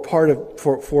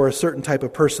for a certain type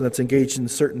of person that's engaged in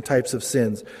certain types of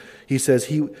sins. He says,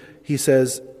 he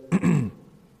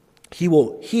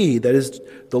that is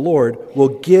the Lord,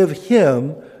 will give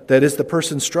him, that is the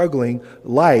person struggling,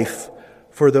 life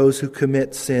for those who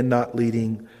commit sin not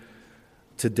leading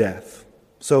to death.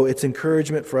 So it's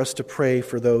encouragement for us to pray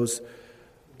for those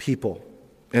people.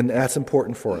 And that's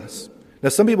important for us. Now,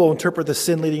 some people interpret the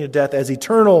sin leading to death as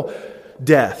eternal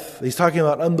death. He's talking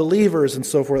about unbelievers and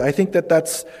so forth. I think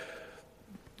that's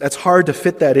hard to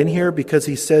fit that in here because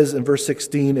he says in verse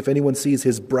 16, if anyone sees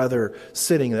his brother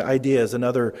sinning, the idea is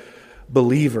another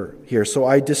believer here. So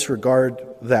I disregard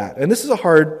that. And this is a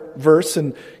hard verse,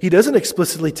 and he doesn't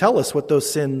explicitly tell us what those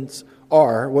sins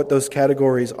are, what those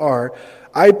categories are.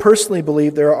 I personally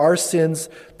believe there are sins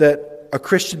that a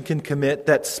Christian can commit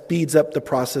that speeds up the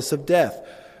process of death.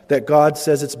 That God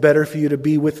says it's better for you to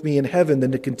be with me in heaven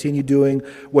than to continue doing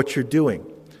what you're doing.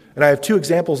 And I have two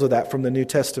examples of that from the New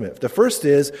Testament. The first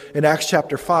is in Acts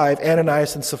chapter 5,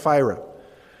 Ananias and Sapphira,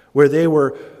 where they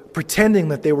were pretending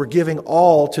that they were giving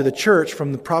all to the church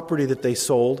from the property that they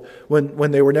sold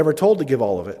when they were never told to give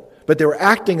all of it. But they were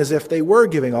acting as if they were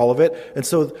giving all of it, and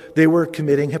so they were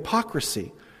committing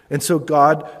hypocrisy. And so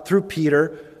God, through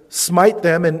Peter, smite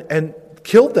them and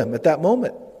killed them at that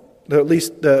moment. At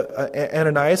least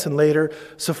Ananias and later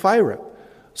Sapphira.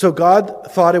 So God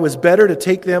thought it was better to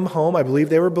take them home. I believe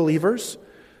they were believers.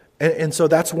 And so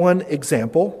that's one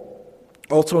example.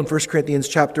 Also in 1 Corinthians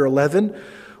chapter 11,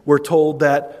 we're told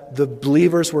that the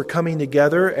believers were coming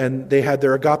together and they had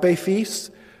their agape feasts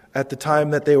at the time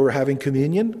that they were having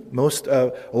communion.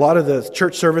 A lot of the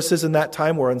church services in that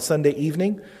time were on Sunday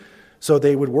evening. So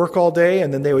they would work all day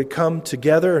and then they would come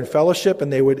together and fellowship,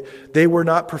 and they were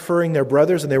not preferring their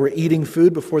brothers, and they were eating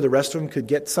food before the rest of them could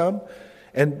get some.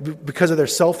 And because of their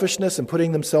selfishness and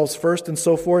putting themselves first and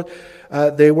so forth,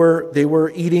 they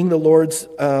were eating the Lord's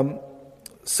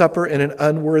supper in an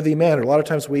unworthy manner. A lot of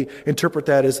times we interpret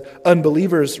that as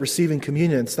unbelievers receiving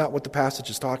communion. It's not what the passage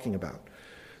is talking about.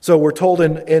 So we're told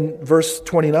in verse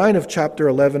 29 of chapter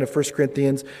 11 of 1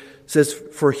 Corinthians, says,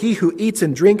 for he who eats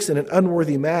and drinks in an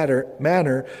unworthy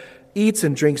manner eats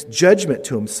and drinks judgment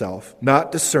to himself,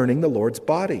 not discerning the Lord's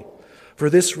body. For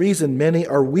this reason, many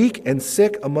are weak and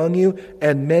sick among you,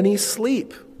 and many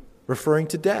sleep, referring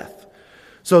to death.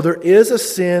 So there is a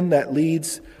sin that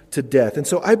leads to death. And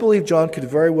so I believe John could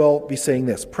very well be saying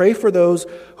this: pray for those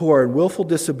who are in willful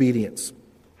disobedience.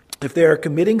 If they are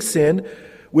committing sin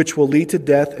which will lead to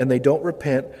death and they don't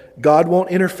repent, God won't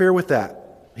interfere with that.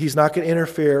 He's not going to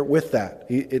interfere with that.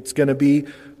 It's going to be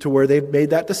to where they've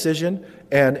made that decision,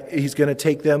 and He's going to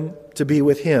take them to be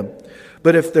with Him.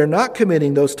 But if they're not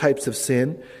committing those types of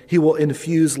sin, He will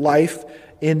infuse life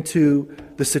into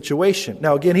the situation.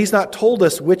 Now, again, He's not told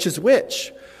us which is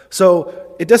which.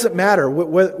 So it doesn't matter.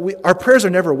 Our prayers are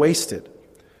never wasted.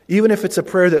 Even if it's a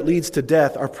prayer that leads to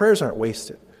death, our prayers aren't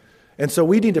wasted. And so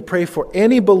we need to pray for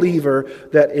any believer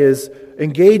that is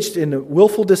engaged in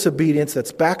willful disobedience,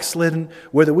 that's backslidden,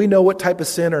 whether we know what type of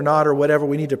sin or not or whatever,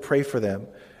 we need to pray for them.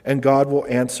 And God will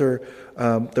answer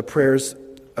the prayers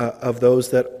of those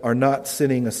that are not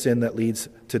sinning a sin that leads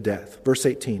to death. Verse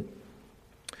 18.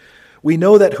 We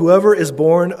know that whoever is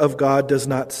born of God does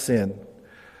not sin,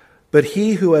 but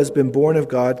he who has been born of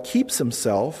God keeps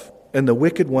himself, and the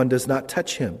wicked one does not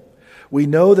touch him. We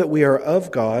know that we are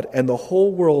of God, and the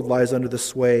whole world lies under the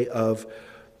sway of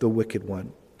the wicked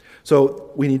one.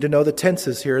 So we need to know the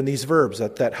tenses here in these verbs.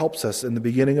 That helps us. In the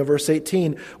beginning of verse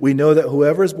 18, we know that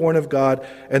whoever is born of God,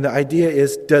 and the idea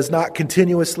is does not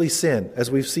continuously sin,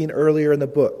 as we've seen earlier in the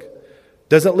book.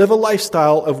 Doesn't live a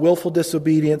lifestyle of willful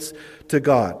disobedience to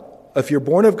God. If you're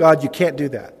born of God, you can't do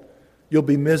that. You'll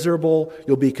be miserable.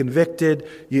 You'll be convicted.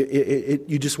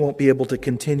 You just won't be able to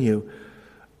continue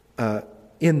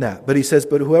in that. But he says,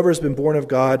 but whoever has been born of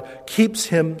God keeps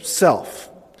himself.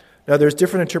 Now, there's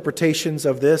different interpretations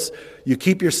of this. You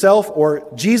keep yourself or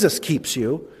Jesus keeps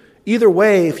you. Either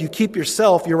way, if you keep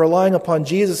yourself, you're relying upon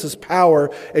Jesus'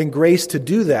 power and grace to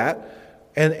do that.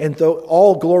 And though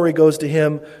all glory goes to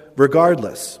him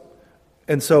regardless.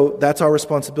 And so that's our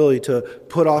responsibility, to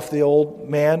put off the old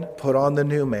man, put on the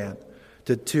new man.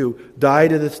 To die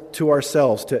to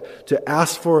ourselves, to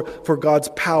ask for God's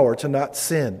power to not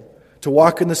sin, to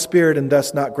walk in the Spirit and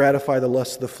thus not gratify the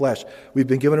lusts of the flesh. We've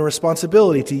been given a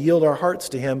responsibility to yield our hearts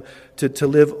to him, to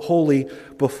live holy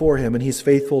before him, and he's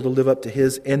faithful to live up to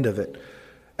his end of it.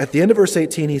 At the end of verse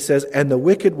 18, he says, and the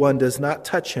wicked one does not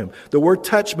touch him. The word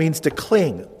touch means to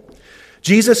cling.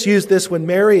 Jesus used this when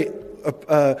Mary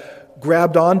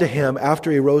grabbed onto him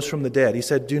after he rose from the dead. He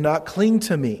said, do not cling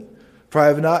to me, for I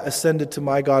have not ascended to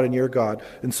my God and your God,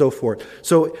 and so forth.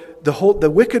 So the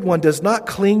wicked one does not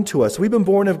cling to us. We've been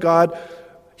born of God.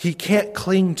 He can't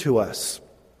cling to us.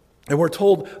 And we're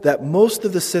told that most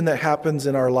of the sin that happens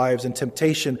in our lives and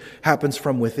temptation happens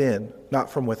from within,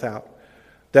 not from without.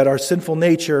 That our sinful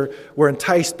nature, we're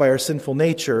enticed by our sinful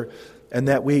nature, and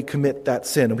that we commit that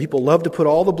sin. And people love to put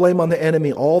all the blame on the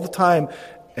enemy all the time,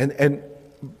 and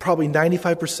probably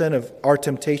 95% of our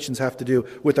temptations have to do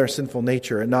with our sinful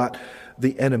nature and not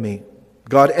the enemy.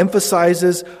 God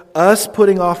emphasizes us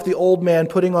putting off the old man,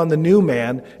 putting on the new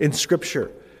man in Scripture.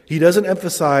 He doesn't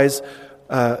emphasize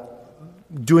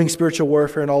doing spiritual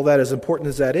warfare and all that, as important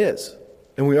as that is.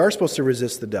 And we are supposed to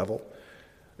resist the devil.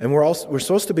 And we're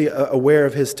supposed to be aware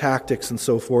of his tactics and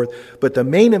so forth. But the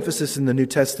main emphasis in the New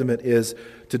Testament is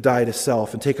to die to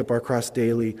self and take up our cross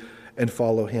daily and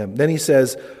follow him. Then he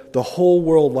says, the whole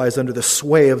world lies under the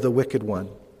sway of the wicked one.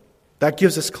 That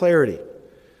gives us clarity.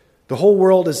 The whole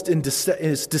world is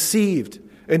deceived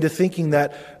into thinking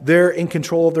that they're in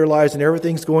control of their lives and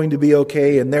everything's going to be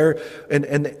okay, and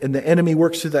the enemy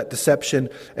works through that deception,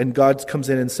 and God comes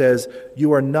in and says,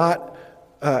 you are not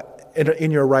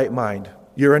in your right mind.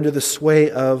 You're under the sway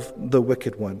of the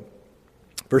wicked one.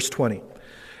 Verse 20.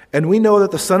 And we know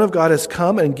that the Son of God has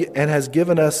come and has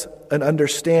given us an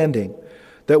understanding,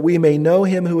 that we may know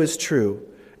him who is true,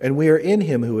 and we are in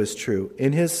him who is true,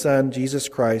 in his Son, Jesus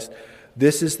Christ.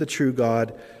 This is the true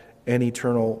God and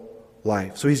eternal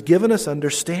life. So he's given us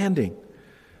understanding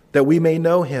that we may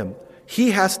know him.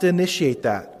 He has to initiate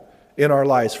that in our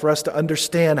lives for us to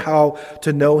understand how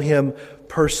to know him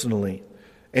personally.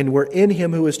 And we're in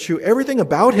him who is true. Everything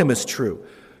about him is true.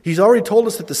 He's already told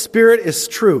us that the Spirit is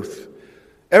truth.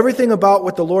 Everything about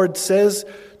what the Lord says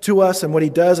to us and what he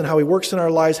does and how he works in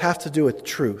our lives has to do with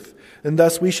truth. And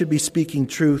thus we should be speaking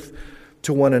truth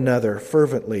to one another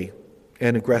fervently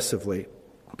and aggressively.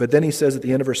 But then he says at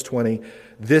the end of verse 20,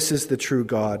 this is the true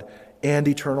God and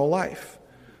eternal life.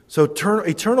 So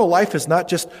eternal life is not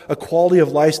just a quality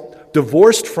of life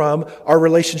divorced from our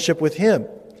relationship with him.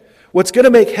 What's going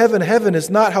to make heaven heaven is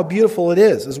not how beautiful it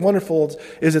is, as wonderful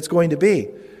as it's going to be.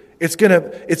 It's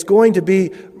going to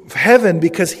be heaven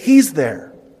because he's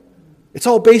there. It's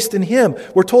all based in him.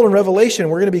 We're told in Revelation,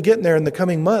 we're going to be getting there in the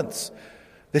coming months,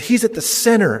 that he's at the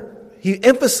center. He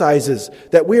emphasizes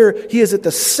that he is at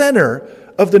the center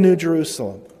of the New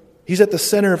Jerusalem. He's at the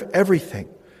center of everything.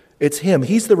 It's him.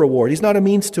 He's the reward. He's not a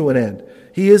means to an end.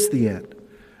 He is the end.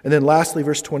 And then lastly,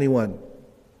 verse 21.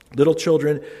 Little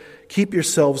children, keep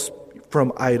yourselves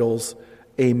from idols.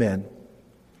 Amen.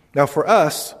 Now for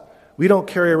us, we don't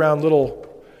carry around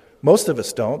most of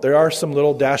us don't. There are some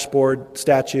little dashboard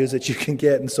statues that you can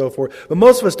get and so forth. But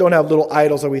most of us don't have little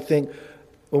idols that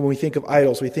when we think of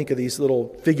idols, we think of these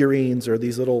little figurines or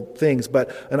these little things.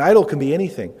 But an idol can be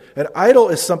anything. An idol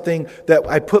is something that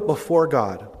I put before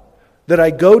God, that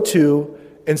I go to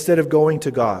instead of going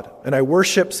to God. And I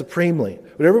worship supremely.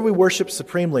 Whatever we worship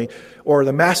supremely, or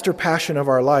the master passion of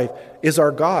our life, is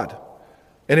our God.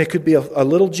 And it could be a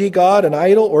little g God, an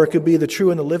idol, or it could be the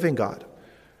true and the living God.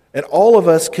 And all of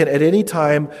us can at any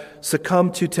time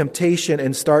succumb to temptation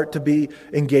and start to be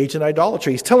engaged in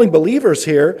idolatry. He's telling believers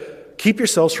here, keep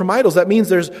yourselves from idols. That means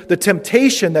there's the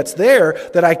temptation that's there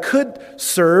that I could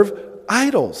serve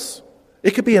idols.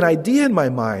 It could be an idea in my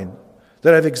mind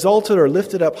that I've exalted or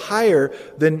lifted up higher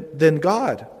than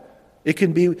God. It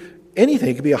can be anything.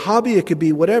 It could be a hobby. It could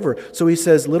be whatever. So he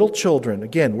says, little children,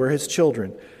 again, we're his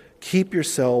children, Keep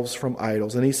yourselves from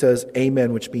idols. And he says,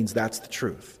 amen, which means that's the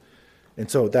truth.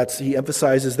 And so he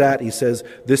emphasizes that. He says,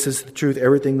 this is the truth,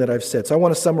 everything that I've said. So I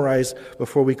want to summarize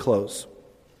before we close.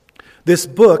 This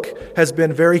book has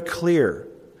been very clear.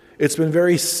 It's been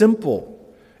very simple.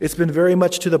 It's been very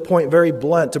much to the point, very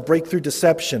blunt, to break through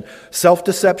deception,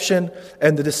 self-deception,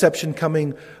 and the deception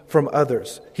coming from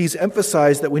others. He's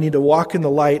emphasized that we need to walk in the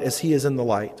light as he is in the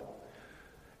light,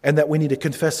 and that we need to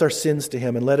confess our sins to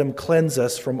him and let him cleanse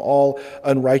us from all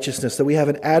unrighteousness, that we have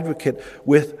an advocate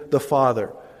with the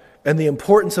Father, and the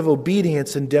importance of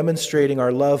obedience in demonstrating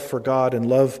our love for God and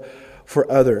love for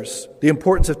others, the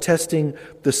importance of testing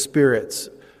the spirits.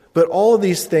 But all of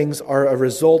these things are a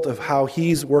result of how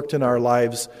he's worked in our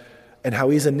lives and how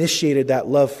he's initiated that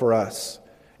love for us.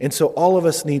 And so all of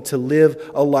us need to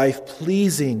live a life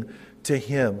pleasing to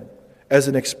him as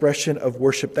an expression of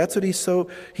worship. That's what he's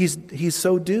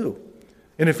so due.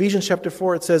 In Ephesians chapter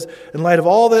 4 it says, in light of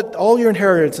all your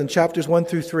inheritance in chapters 1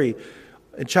 through 3,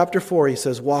 in chapter 4 he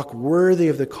says, walk worthy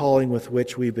of the calling with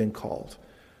which we've been called.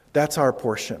 That's our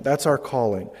portion. That's our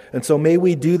calling. And so may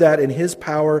we do that in his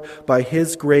power, by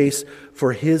his grace,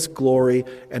 for his glory,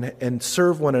 and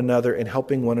serve one another and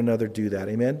helping one another do that.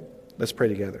 Amen? Let's pray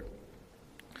together.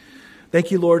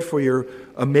 Thank you, Lord, for your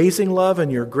amazing love and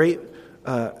your great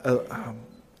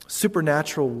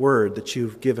supernatural word that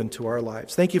you've given to our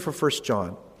lives. Thank you for 1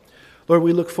 John. Lord,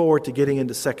 we look forward to getting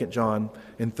into 2 John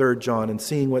and 3 John and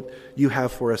seeing what you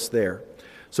have for us there.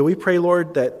 So we pray,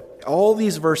 Lord, that all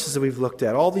these verses that we've looked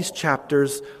at, all these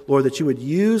chapters, Lord, that you would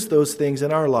use those things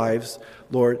in our lives,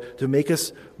 Lord, to make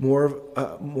us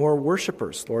more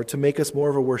worshipers, Lord, to make us more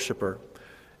of a worshiper,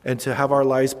 and to have our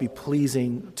lives be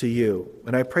pleasing to you.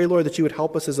 And I pray, Lord, that you would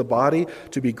help us as a body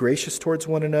to be gracious towards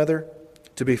one another,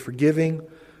 to be forgiving,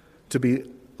 to be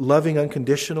loving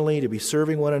unconditionally, to be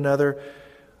serving one another.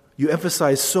 You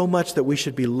emphasize so much that we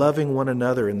should be loving one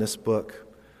another in this book.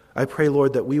 I pray,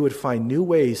 Lord, that we would find new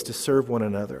ways to serve one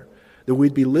another, that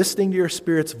we'd be listening to your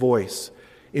Spirit's voice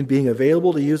in being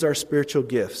available to use our spiritual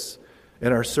gifts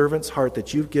and our servant's heart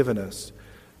that you've given us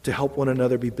to help one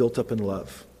another be built up in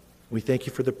love. We thank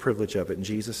you for the privilege of it in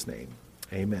Jesus' name.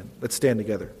 Amen. Let's stand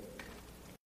together.